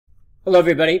Hello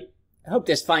everybody, I hope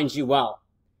this finds you well.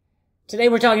 Today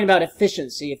we're talking about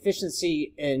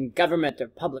efficiency in government or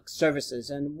public services,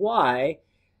 and why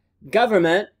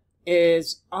government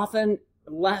is often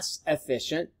less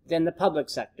efficient than the public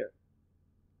sector.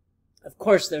 Of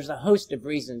course, there's a host of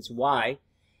reasons why,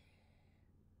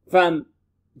 from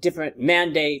different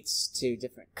mandates to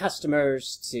different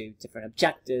customers to different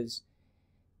objectives,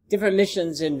 different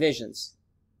missions and visions.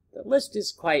 The list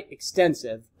is quite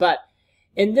extensive, but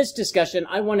in this discussion,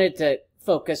 I wanted to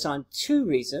focus on two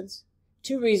reasons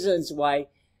why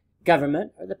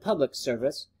government or the public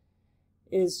service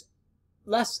is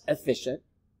less efficient,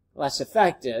 less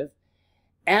effective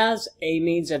as a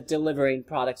means of delivering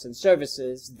products and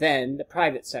services than the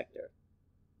private sector.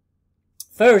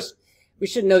 First, we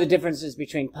should know the differences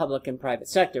between public and private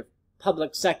sector.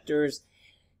 Public sector is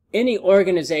any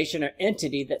organization or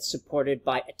entity that's supported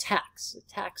by a tax. A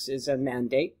tax is a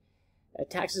mandate. A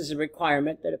tax is a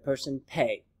requirement that a person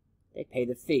pay. They pay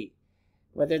the fee.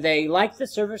 Whether they like the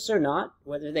service or not,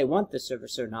 whether they want the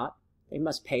service or not, they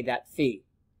must pay that fee.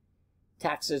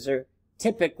 Taxes are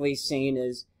typically seen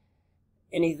as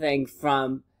anything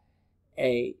from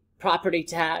a property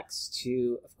tax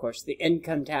to, of course, the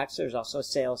income tax. There's also a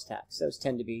sales tax. Those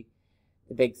tend to be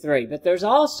the big three. But there's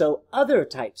also other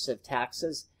types of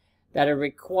taxes that are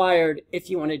required if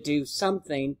you want to do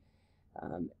something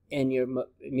in your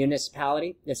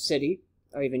municipality, the city,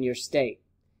 or even your state.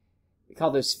 We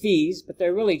call those fees, but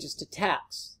they're really just a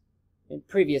tax. In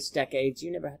previous decades,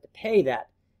 you never had to pay that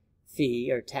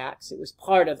fee or tax. It was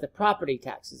part of the property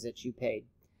taxes that you paid,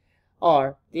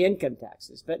 or the income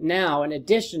taxes. But now, in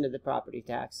addition to the property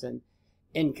tax and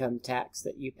income tax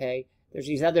that you pay, there's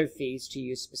these other fees to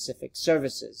use specific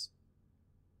services.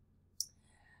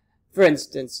 For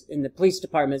instance, in the police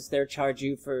departments, they'll charge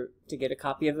you to get a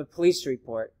copy of a police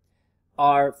report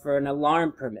or for an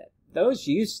alarm permit. Those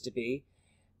used to be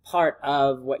part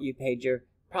of what you paid your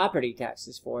property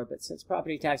taxes for, but since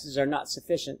property taxes are not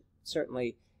sufficient,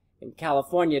 certainly in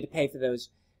California, to pay for those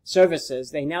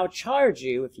services, they now charge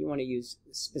you if you want to use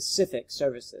specific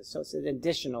services. So it's an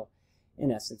additional,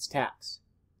 in essence, tax.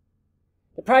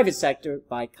 The private sector,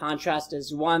 by contrast,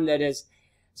 is one that is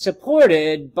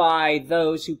supported by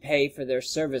those who pay for their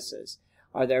services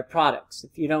or their products.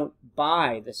 If you don't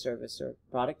buy the service or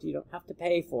product, you don't have to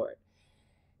pay for it.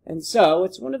 And so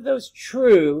it's one of those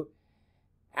true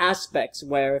aspects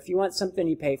where if you want something,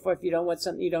 you pay for it. If you don't want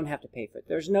something, you don't have to pay for it.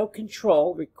 There's no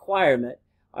control, requirement,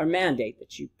 or mandate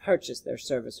that you purchase their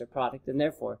service or product, and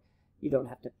therefore you don't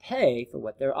have to pay for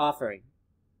what they're offering.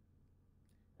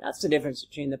 That's the difference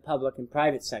between the public and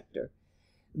private sector.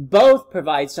 Both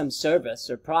provide some service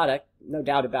or product, no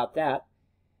doubt about that.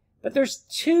 But there's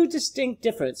two distinct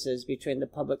differences between the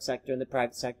public sector and the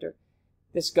private sector.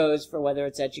 This goes for whether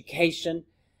it's education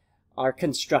or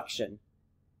construction.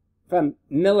 From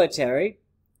military,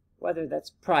 whether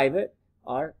that's private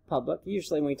or public,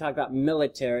 usually when we talk about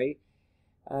military,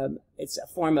 it's a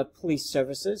form of police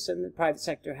services, and the private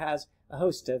sector has a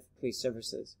host of police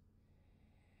services.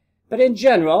 But in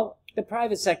general, the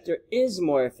private sector is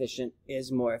more efficient,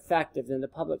 is more effective than the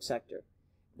public sector.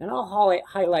 And I'll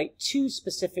highlight two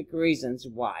specific reasons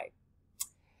why.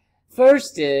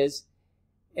 First is,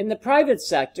 in the private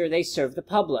sector, they serve the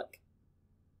public.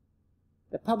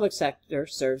 The public sector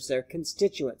serves their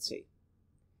constituency.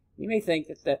 You may think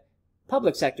that the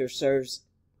public sector serves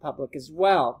public as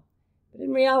well, but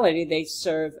in reality, they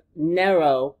serve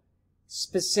narrow,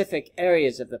 specific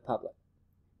areas of the public.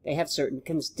 They have certain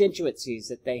constituencies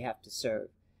that they have to serve.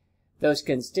 Those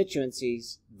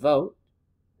constituencies vote,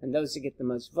 and those that get the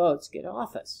most votes get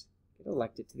office, get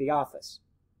elected to the office.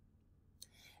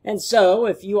 And so,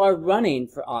 if you are running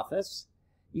for office,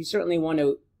 you certainly want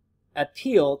to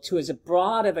appeal to as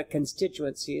broad of a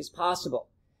constituency as possible.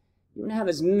 You want to have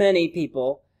as many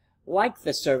people like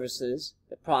the services,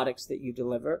 the products that you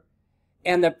deliver,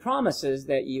 and the promises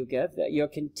that you give, that you'll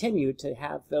continue to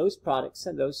have those products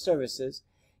and those services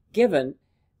given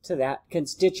to that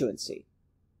constituency.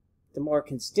 The more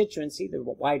constituency, the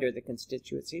wider the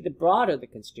constituency, the broader the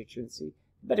constituency,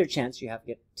 the better chance you have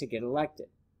to get elected.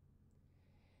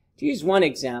 To use one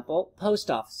example, post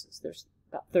offices. There's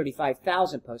about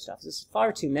 35,000 post offices,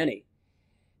 far too many.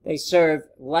 They serve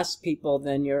less people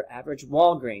than your average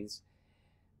Walgreens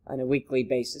on a weekly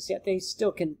basis, yet they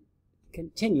still can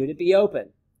continue to be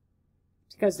open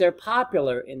because they're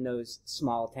popular in those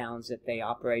small towns that they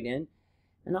operate in.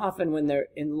 And often when they're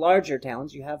in larger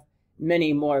towns, you have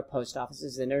many more post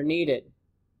offices than are needed.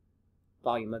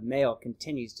 Volume of mail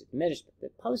continues to diminish, but the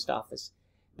post office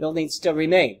buildings still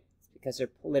remain because they're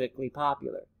politically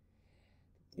popular.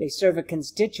 They serve a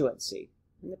constituency.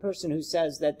 And the person who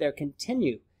says that they'll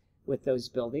continue with those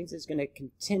buildings is going to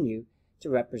continue to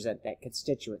represent that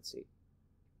constituency.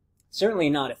 Certainly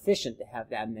not efficient to have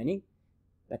that many,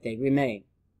 but they remain.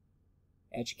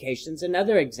 Education's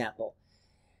another example.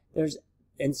 There's,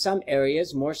 in some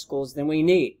areas, more schools than we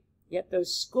need. Yet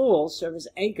those schools serve as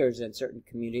anchors in certain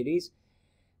communities.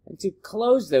 And to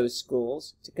close those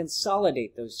schools, to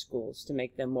consolidate those schools, to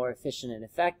make them more efficient and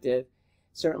effective,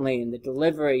 certainly in the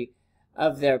delivery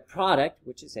of their product,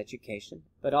 which is education,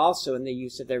 but also in the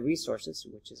use of their resources,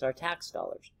 which is our tax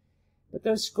dollars. But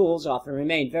those schools often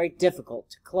remain very difficult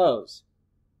to close.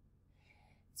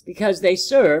 It's because they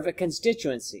serve a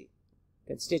constituency.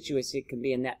 Constituency can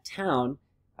be in that town,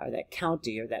 or that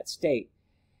county, or that state.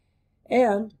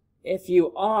 And if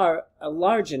you are a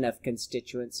large enough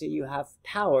constituency, you have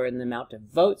power in the amount of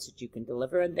votes that you can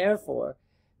deliver, and therefore,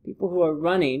 people who are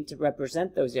running to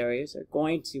represent those areas are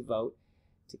going to vote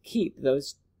to keep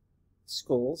those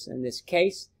schools, in this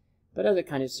case, but other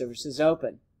kind of services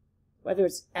open. Whether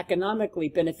it's economically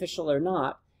beneficial or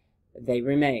not, they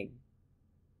remain.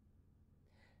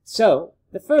 So,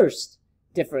 the first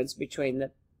difference between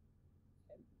the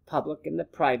public and the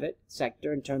private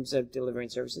sector in terms of delivering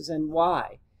services, and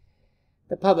why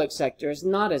the public sector is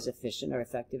not as efficient or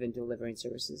effective in delivering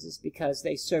services, is because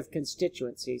they serve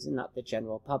constituencies and not the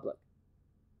general public.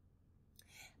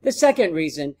 The second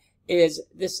reason is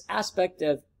this aspect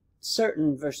of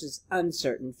certain versus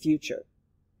uncertain future.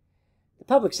 The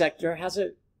public sector has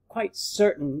a quite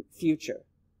certain future.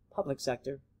 Public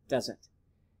sector doesn't.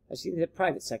 Actually, the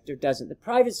private sector doesn't. The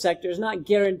private sector is not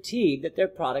guaranteed that their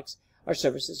products or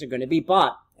services are going to be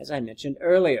bought, as I mentioned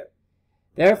earlier.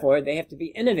 Therefore, they have to be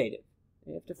innovative.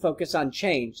 They have to focus on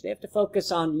change. They have to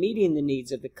focus on meeting the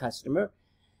needs of the customer,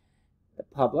 the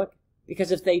public,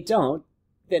 because if they don't,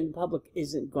 then the public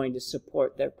isn't going to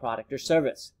support their product or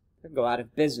service. They'll go out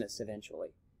of business eventually.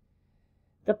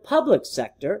 The public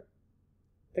sector,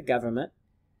 the government,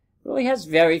 really has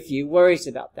very few worries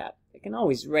about that. They can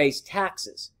always raise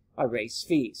taxes or raise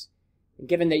fees. And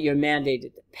given that you're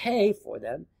mandated to pay for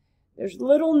them, there's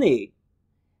little need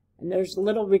and there's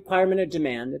little requirement or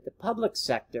demand that the public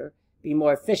sector be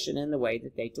more efficient in the way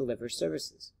that they deliver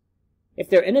services. If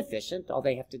they're inefficient, all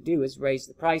they have to do is raise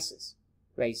the prices,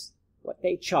 raise what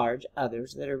they charge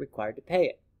others that are required to pay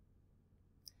it.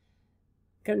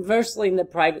 Conversely, in the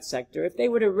private sector, if they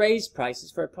were to raise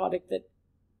prices for a product that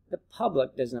the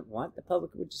public doesn't want, the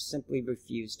public would just simply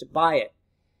refuse to buy it.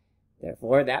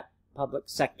 Therefore, that public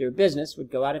sector business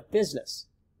would go out of business.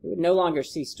 It would no longer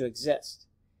cease to exist.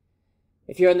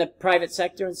 If you're in the private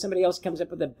sector and somebody else comes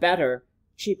up with a better,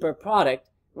 cheaper product,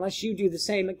 unless you do the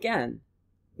same again,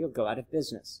 you'll go out of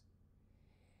business.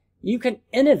 You can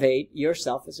innovate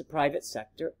yourself as a private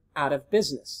sector out of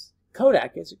business.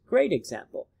 Kodak is a great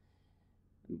example.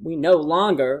 We no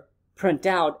longer print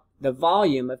out the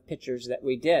volume of pictures that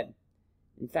we did.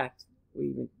 In fact, we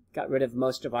even got rid of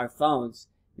most of our phones.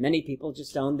 Many people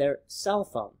just own their cell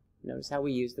phone. Notice how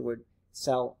we use the word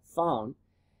cell phone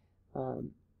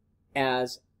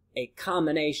as a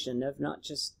combination of not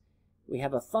just we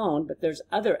have a phone, but there's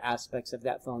other aspects of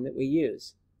that phone that we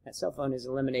use. That cell phone has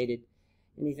eliminated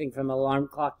anything from alarm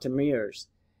clock to mirrors,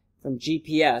 from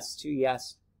GPS to,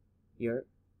 yes, your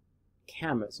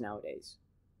cameras nowadays.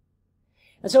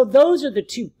 And so those are the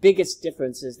two biggest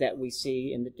differences that we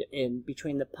see in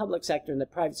between the public sector and the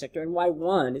private sector, and why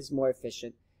one is more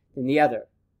efficient than the other.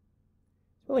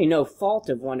 There's really no fault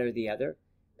of one or the other,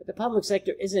 but the public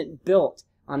sector isn't built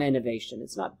on innovation.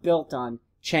 It's not built on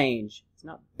change. It's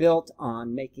not built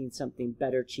on making something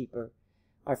better, cheaper,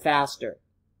 or faster.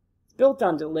 It's built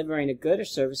on delivering a good or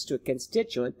service to a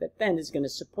constituent that then is going to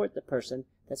support the person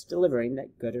that's delivering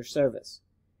that good or service.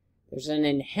 There's an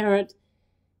inherent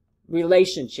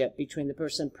relationship between the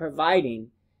person providing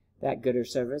that good or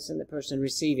service and the person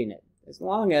receiving it. As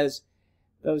long as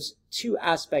those two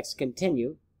aspects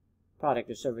continue, product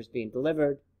or service being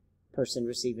delivered, person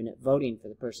receiving it, voting for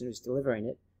the person who's delivering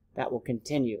it, that will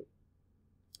continue.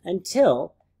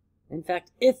 Until, in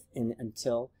fact, if and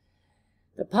until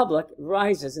the public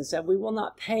rises and said, we will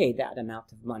not pay that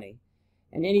amount of money.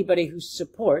 And anybody who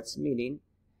supports, meaning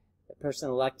the person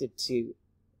elected to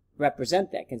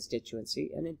represent that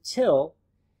constituency, and until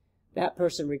that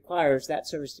person requires that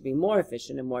service to be more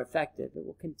efficient and more effective, it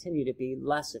will continue to be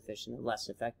less efficient and less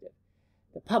effective.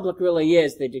 The public really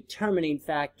is the determining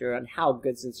factor on how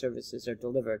goods and services are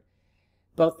delivered,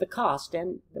 both the cost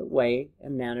and the way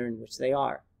and manner in which they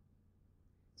are.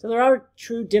 So there are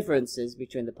true differences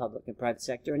between the public and private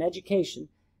sector, and education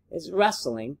is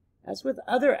wrestling, as with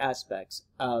other aspects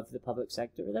of the public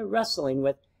sector, they're wrestling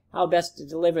with how best to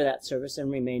deliver that service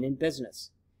and remain in business.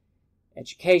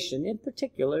 Education, in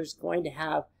particular, is going to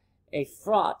have a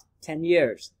fraught 10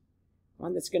 years,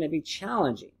 one that's going to be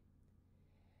challenging.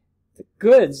 The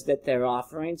goods that they're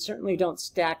offering certainly don't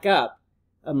stack up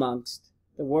amongst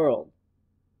the world.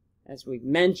 As we've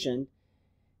mentioned,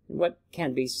 what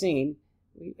can be seen,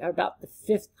 we are about the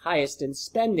 5th highest in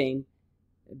spending,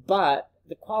 but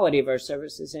the quality of our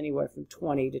service is anywhere from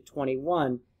 20 to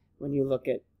 21 when you look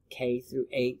at K through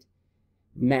 8,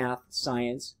 math,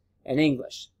 science, and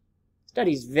English.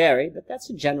 Studies vary, but that's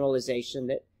a generalization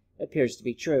that appears to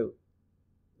be true.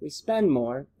 We spend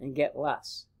more and get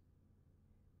less.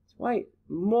 That's why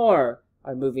more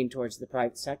are moving towards the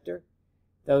private sector.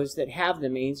 Those that have the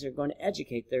means are going to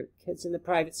educate their kids in the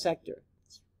private sector.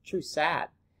 It's true sad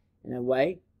in a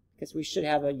way, because we should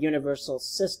have a universal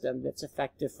system that's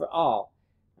effective for all,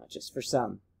 not just for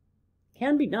some. It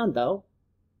can be done, though.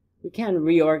 We can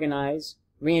reorganize,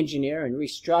 re-engineer, and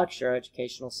restructure our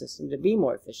educational system to be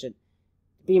more efficient,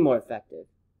 to be more effective.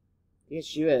 The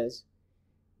issue is,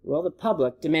 will the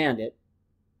public demand it,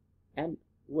 and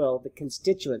will the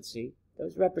constituency,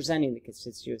 those representing the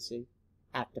constituency,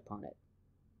 act upon it?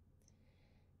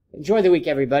 Enjoy the week,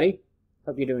 everybody.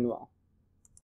 Hope you're doing well.